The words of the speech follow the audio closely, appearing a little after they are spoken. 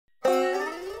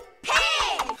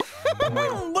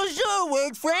Bonjour,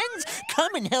 word friends.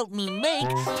 Come and help me make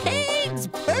Pig's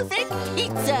Perfect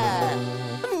Pizza.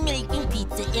 Making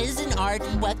pizza is an art,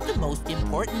 but the most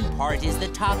important part is the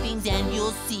toppings, and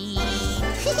you'll see.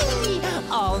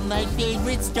 All my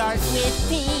favorites start with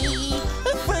P.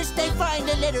 First I find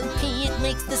a letter P, it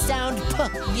makes the sound P,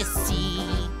 you see.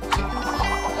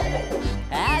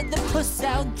 Add the P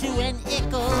sound to an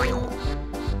ickle.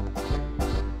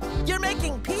 You're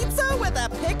making pizza with a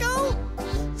pickle?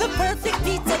 The perfect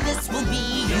pizza this will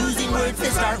be, using words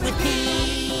that start with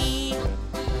P.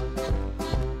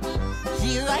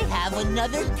 Here I have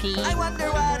another P. I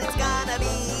wonder what it's gonna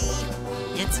be.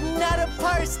 It's not a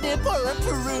parsnip or a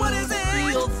prune. What is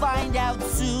it? You'll find out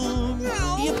soon.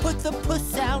 No. You put the P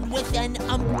sound with an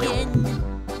umpkin.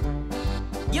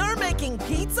 You're making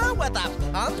pizza with a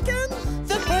pumpkin?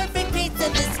 The perfect pizza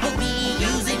this will be,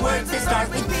 using words that start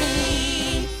with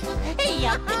P. Hey,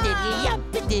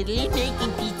 yup-a-diddly,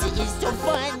 making pizza is so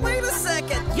fun. Wait a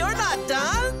second, you're not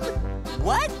done?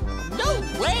 What? No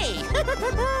way!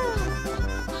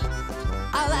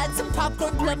 I'll add some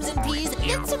popcorn, plums, and peas,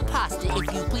 and some pasta,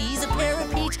 if you please. A pair of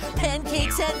peach,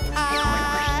 pancakes, and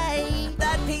pie.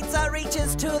 That pizza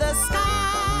reaches to the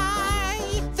sky.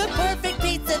 The perfect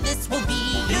pizza this will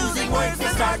be, using words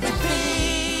that start with P.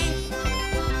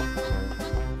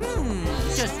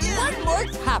 Just one more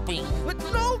topping. But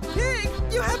no, Pig,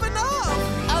 you have enough.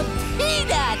 A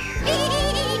peanut!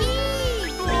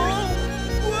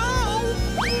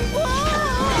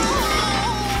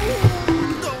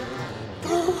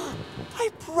 I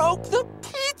broke the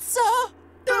pizza!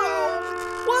 No!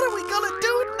 What are we gonna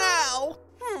do now?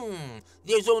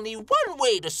 There's only one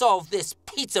way to solve this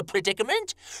pizza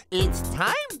predicament. It's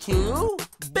time to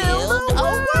build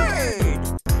a word!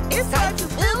 It's time to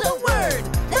build a word!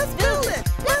 Let's build it!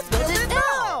 Let's build it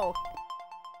now!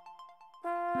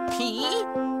 P-I-Z-Z-A!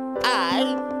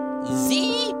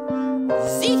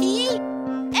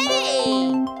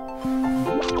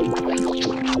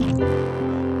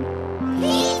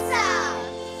 Pizza!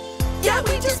 Yeah,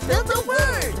 we just built a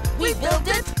word! We built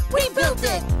it! We built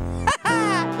it!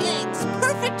 Ha-ha! Pig's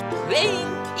Perfect Plain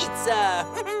Pizza!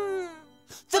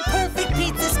 The perfect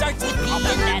pizza starts with